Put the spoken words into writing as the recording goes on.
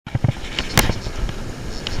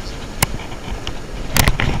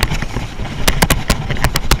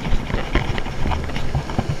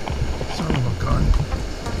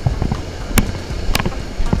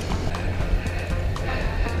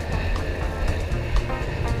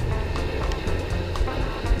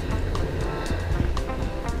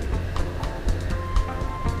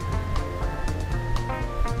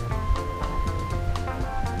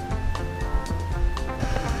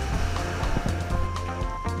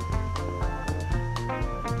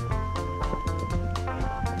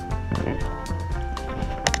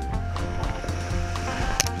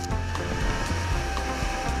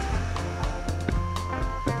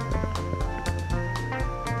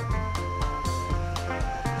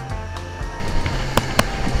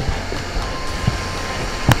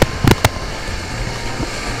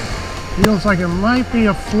Feels like it might be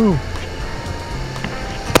a fluke.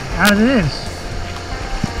 And it is.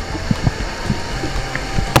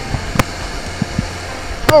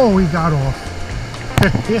 Oh, he got off.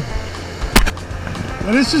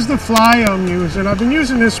 Now this is the fly I'm using. I've been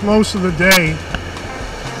using this most of the day.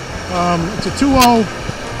 It's a 2,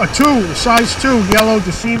 size 2 yellow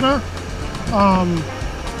deceiver. A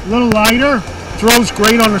little lighter, throws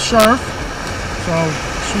great on the surf. So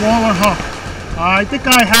smaller hook. I think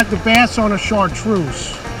I had the bass on a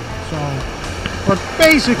chartreuse. So, but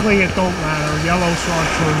basically it don't matter. Yellow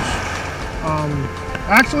chartreuse.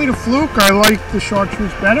 Actually, the fluke, I like the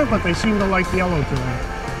chartreuse better, but they seem to like yellow today.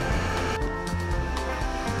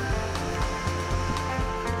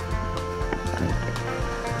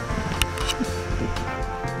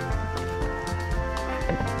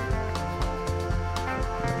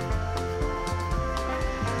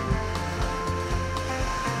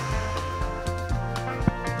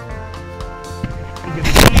 You can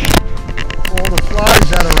see all the flies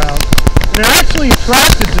that are out. And they're actually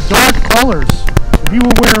attracted to dark colors. If you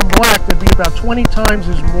were wearing black, there'd be about 20 times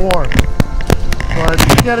as more. But if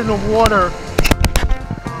you get in the water,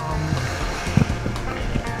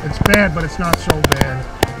 it's bad, but it's not so bad.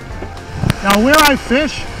 Now where I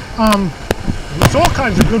fish, there's all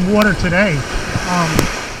kinds of good water today.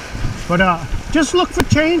 But just look for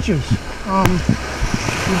changes.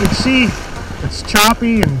 You can see it's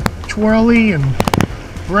choppy and twirly and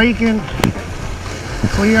breaking,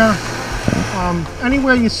 clear.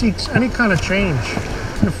 Anywhere you see any kind of change,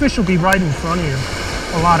 the fish will be right in front of you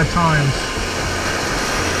a lot of times.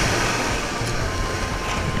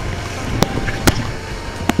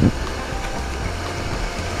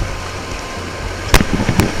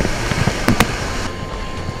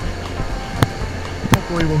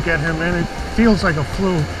 Hopefully we'll get him in. It feels like a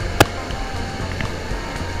fluke.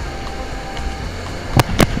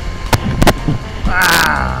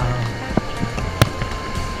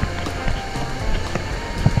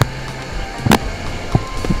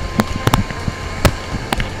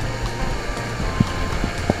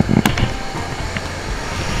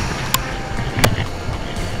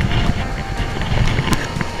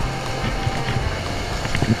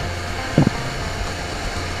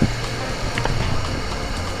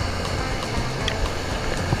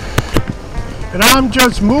 And I'm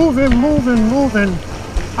just moving.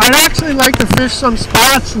 I'd actually like to fish some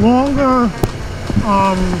spots longer,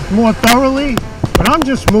 more thoroughly, but I'm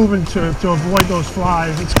just moving to avoid those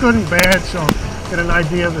flies. It's good and bad, so get an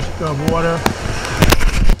idea of the water.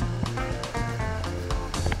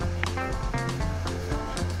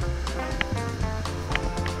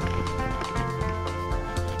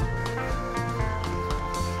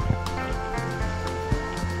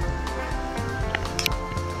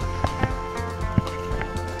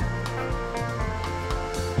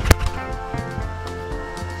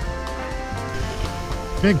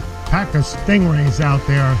 Big pack of stingrays out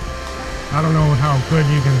there. I don't know how good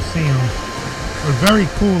you can see them. They're very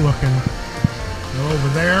cool looking. They're over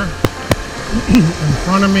there in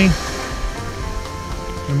front of me.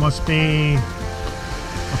 There must be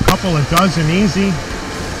a couple of dozen easy.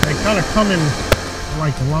 They kind of come in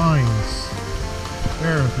like lines.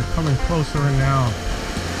 There, they're coming closer in now.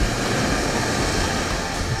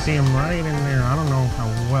 You see them right in there. I don't know how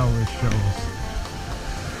well this shows.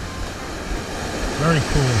 Very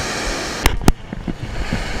cool.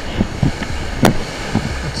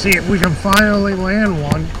 Let's see if we can finally land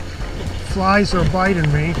one. Flies are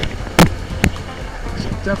biting me. It's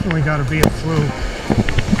definitely got to be a fluke.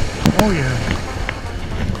 Oh yeah.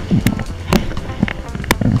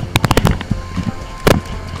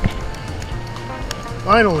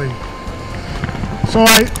 Finally. So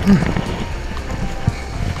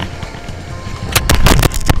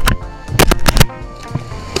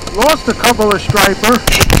lost a couple of striper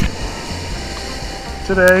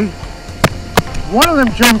today. One of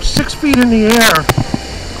them jumped 6 feet in the air.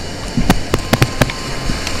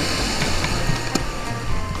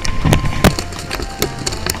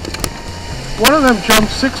 One of them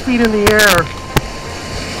jumped 6 feet in the air.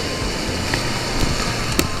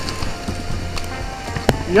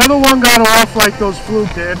 The other one got off like those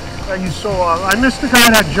fluke did that you saw. I missed the guy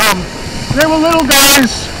that jumped. They were little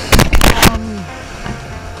guys.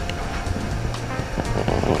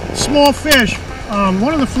 Small fish.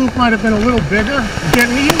 One of the fluke might have been a little bigger.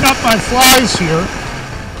 Getting eaten up by flies here.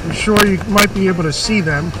 I'm sure you might be able to see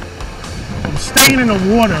them. I'm staying in the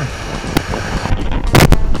water.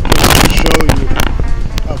 Just to show you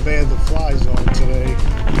how bad the flies are today.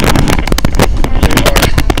 They are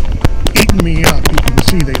eating me up. You can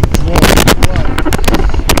see they draw the blood.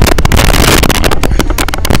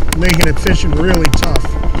 Making it fishing really tough.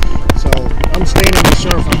 So I'm staying in the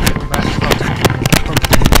surf. I'm getting back.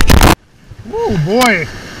 Oh boy,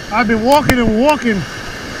 I've been walking and walking.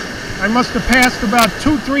 I must have passed about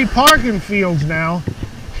 2-3 parking fields now.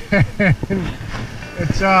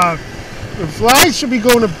 It's the flies should be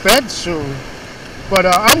going to bed soon, but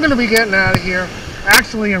I'm going to be getting out of here.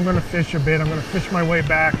 Actually, I'm going to fish a bit. I'm going to fish my way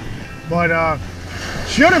back, but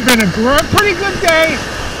should have been a pretty good day.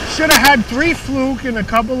 Should have had 3 fluke and a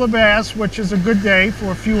couple of bass, which is a good day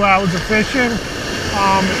for a few hours of fishing.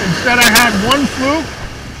 Instead, I had 1 fluke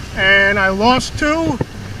and I lost 2.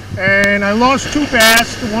 And I lost 2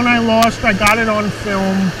 bass. The one I lost, I got it on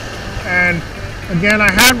film. And again,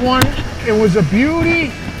 I had one. It was a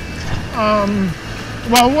beauty.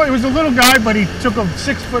 Well, it was a little guy, but he took a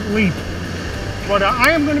 6-foot leap. But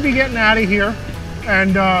I am going to be getting out of here.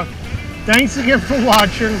 And thanks again for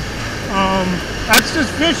watching. That's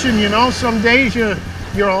just fishing, you know. Some days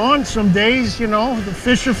you're on. Some days, you know, the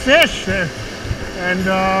fish are fish. And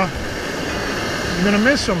you're going to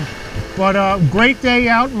miss them. But great day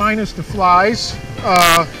out, minus the flies.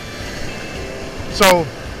 So,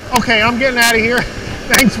 okay, I'm getting out of here.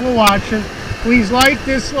 Thanks for watching. Please like,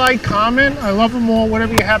 dislike, comment. I love them all,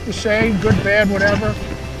 whatever you have to say, good, bad, whatever.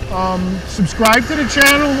 Subscribe to the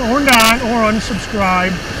channel or not, or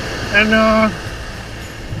unsubscribe. And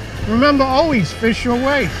remember, always fish your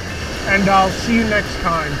way. And I'll see you next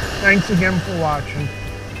time. Thanks again for watching.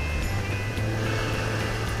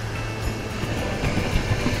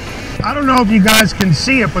 I don't know if you guys can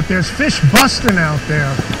see it, but there's fish busting out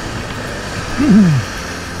there.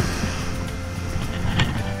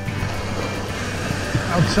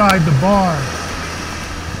 Outside the bar.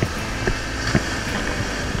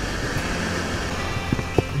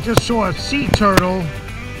 I just saw a sea turtle.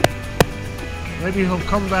 Maybe he'll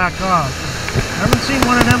come back up. I haven't seen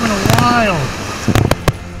one of them in a while.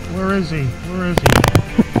 Where is he? Where is he? I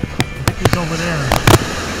think he's over there.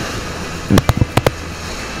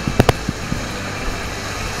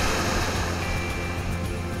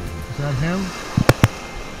 Is that him?